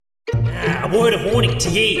now, a word of warning to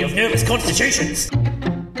ye of nervous constitutions.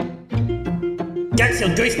 Gatsy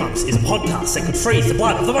on Goosebumps is a podcast that could freeze the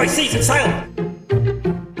blood of the most seasoned sailor.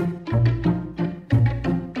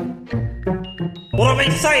 What I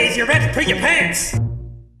mean to say is you're about to pee your pants.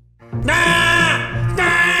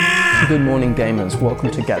 Good morning, gamers.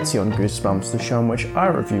 Welcome to Gatsy on Goosebumps, the show in which I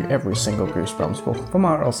review every single Goosebumps book from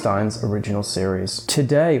R.L. Stine's original series.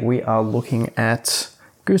 Today we are looking at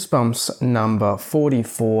Goosebumps number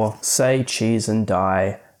 44, Say Cheese and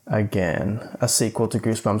Die Again, a sequel to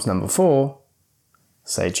Goosebumps number 4,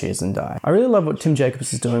 Say Cheese and Die. I really love what Tim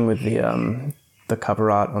Jacobs is doing with the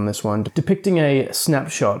cover art on this one, depicting a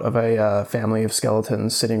snapshot of a family of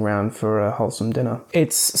skeletons sitting around for a wholesome dinner.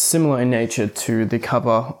 It's similar in nature to the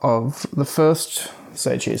cover of the first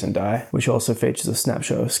Say Cheese and Die, which also features a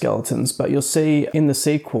snapshot of skeletons, but you'll see in the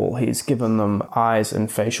sequel he's given them eyes and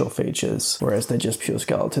facial features, whereas they're just pure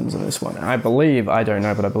skeletons in this one. And I believe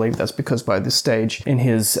that's because by this stage in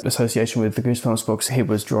his association with the Goosebumps books, he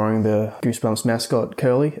was drawing the Goosebumps mascot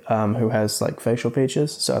Curly, who has like facial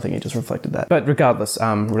features, so I think he just reflected that. But regardless,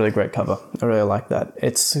 really great cover. I really like that.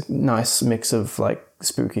 It's a nice mix of like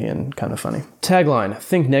spooky and kind of funny. Tagline: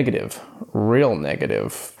 think negative, real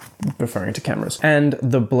negative, referring to cameras. And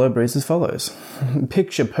the blurb reads as follows: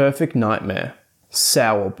 picture perfect nightmare,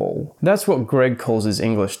 sour ball. That's what Greg calls his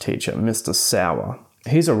English teacher, Mr. Sour.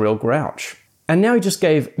 He's a real grouch. And now he just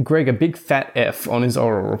gave Greg a big fat F on his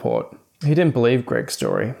oral report. He didn't believe Greg's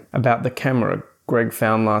story about the camera Greg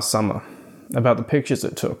found last summer, about the pictures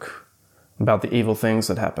it took, about the evil things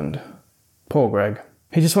that happened. Poor Greg.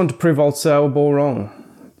 He just wanted to prove old Sourball wrong.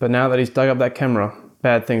 But now that he's dug up that camera,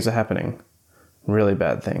 bad things are happening. Really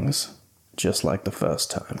bad things. Just like the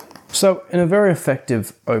first time. So, in a very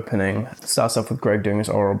effective opening, it starts off with Greg doing his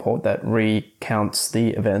oral report that recounts the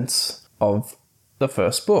events of the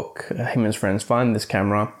first book. Him and his friends find this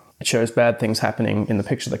camera. It shows bad things happening in the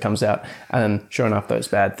picture that comes out, and sure enough, those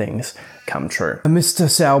bad things come true. Mr.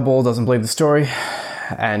 Sourball doesn't believe the story,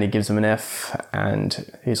 and he gives him an F,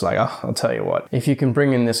 and he's like, oh, I'll tell you what, if you can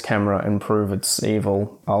bring in this camera and prove it's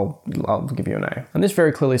evil, I'll give you an A. And this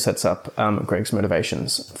very clearly sets up Greg's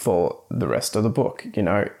motivations for the rest of the book. You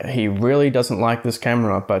know, he really doesn't like this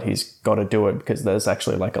camera, but he's got to do it because there's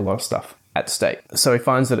actually like a lot of stuff at stake. So he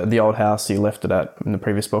finds that at the old house he left it at in the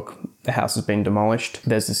previous book, the house has been demolished.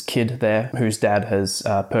 There's this kid there whose dad has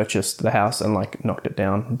purchased the house and like knocked it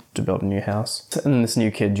down to build a new house. And this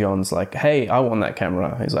new kid, John's like, hey, I want that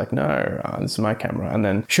camera. He's like, no, this is my camera. And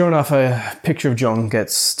then sure enough, a picture of John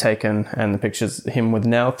gets taken, and the picture's him with a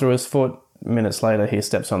nail through his foot. Minutes later, he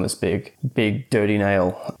steps on this big dirty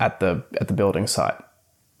nail at the building site.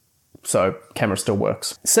 So camera still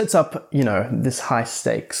works. Sets up, you know, this high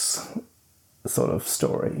stakes sort of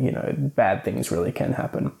story, you know, bad things really can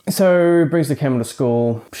happen. So brings the camera to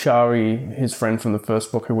school. Shari, his friend from the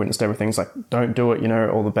first book who witnessed everything, is like, don't do it, you know,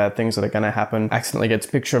 all the bad things that are going to happen. Accidentally gets a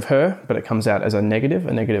picture of her, but it comes out as a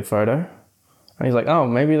negative photo. And he's like, oh,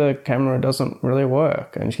 maybe the camera doesn't really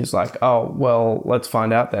work. And she's like, oh, well, let's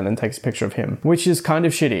find out then, and takes a picture of him, which is kind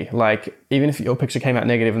of shitty. Like, even if your picture came out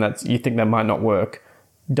negative and you think that might not work,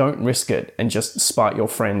 don't risk it and just spite your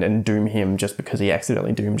friend and doom him just because he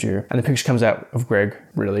accidentally doomed you. And the picture comes out of Greg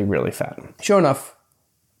really, really fat. Sure enough,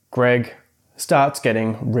 Greg starts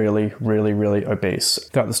getting really, really, really obese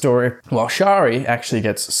throughout the story, while Shari actually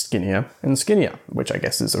gets skinnier and skinnier, which I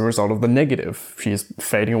guess is a result of the negative. She's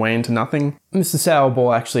fading away into nothing. Mr.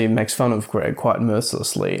 Sourball actually makes fun of Greg quite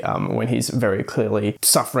mercilessly when he's very clearly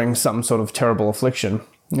suffering some sort of terrible affliction.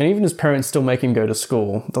 And even his parents still make him go to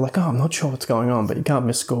school. They're like, oh, I'm not sure what's going on, but you can't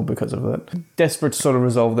miss school because of it. Desperate to sort of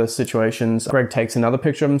resolve their situations, Greg takes another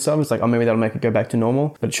picture of himself. It's like, oh, maybe that'll make it go back to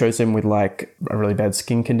normal. But it shows him with like a really bad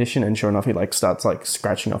skin condition. And sure enough, he like starts like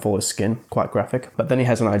scratching off all his skin. Quite graphic. But then he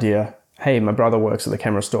has an idea. Hey, my brother works at the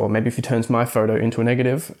camera store. Maybe if he turns my photo into a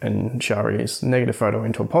negative and Shari's negative photo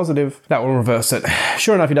into a positive, that will reverse it.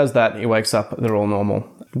 Sure enough, he does that. He wakes up. They're all normal.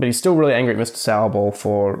 But he's still really angry at Mr. Sourball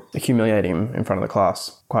for humiliating him in front of the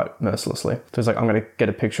class quite mercilessly. So he's like, I'm going to get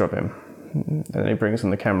a picture of him. And then he brings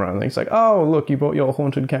him the camera and he's like, oh, look, you brought your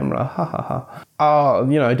haunted camera. Ha ha ha. Oh,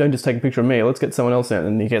 you know, don't just take a picture of me. Let's get someone else in.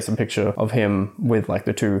 And he gets a picture of him with like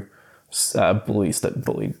the two bullies that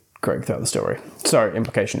bullied Greg throughout the story. So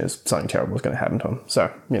implication is something terrible is going to happen to him.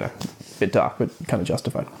 So, you know, a bit dark, but kind of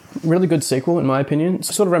justified. Really good sequel, in my opinion.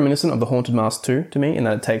 It's sort of reminiscent of The Haunted Mask 2 to me, in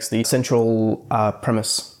that it takes the central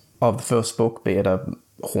premise of the first book, be it a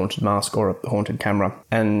haunted mask or a haunted camera,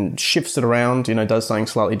 and shifts it around, you know, does something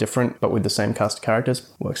slightly different, but with the same cast of characters.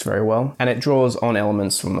 Works very well. And it draws on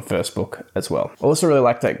elements from the first book as well. I also really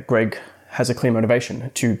like that Greg has a clear motivation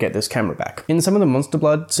to get this camera back. In some of the Monster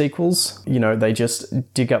Blood sequels, you know, they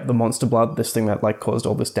just dig up the Monster Blood, this thing that like caused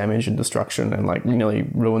all this damage and destruction and like nearly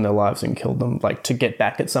ruined their lives and killed them, like to get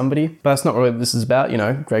back at somebody. But that's not really what this is about, you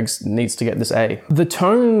know. Greg needs to get this A. The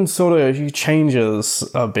tone sort of changes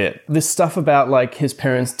a bit. This stuff about like his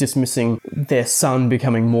parents dismissing their son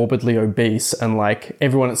becoming morbidly obese and like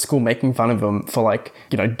everyone at school making fun of him for like,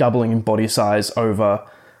 you know, doubling in body size over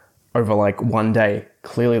like one day.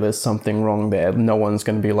 Clearly there's something wrong there. No one's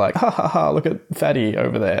going to be like, ha ha ha, look at Fatty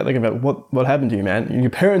over there. They're going to be like, what happened to you, man? Your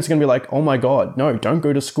parents are going to be like, oh my God, no, don't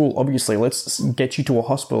go to school. Obviously, let's get you to a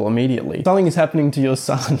hospital immediately. Something is happening to your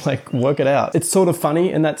son, like work it out. It's sort of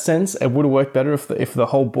funny in that sense. It would have worked better if the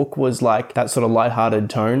whole book was like that sort of lighthearted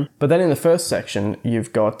tone. But then in the first section,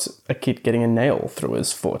 you've got a kid getting a nail through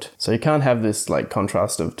his foot. So you can't have this like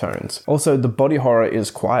contrast of tones. Also, the body horror is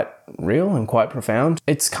quite real and quite profound.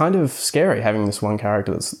 It's kind of scary having this one character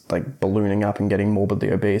that's like ballooning up and getting morbidly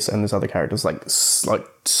obese, and this other character's like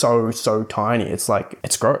so tiny. It's like,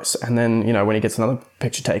 it's gross. And then, you know, when he gets another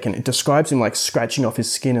picture taken, it describes him like scratching off his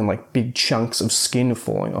skin and like big chunks of skin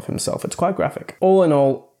falling off himself. It's quite graphic. All in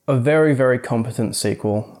all, a very, very competent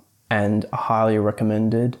sequel and a highly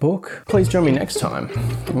recommended book. Please join me next time,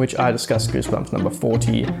 in which I discuss Goosebumps number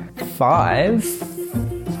 45.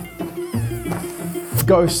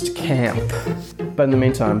 Ghost Camp. But in the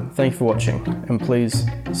meantime, thank you for watching, and please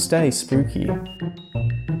stay spooky.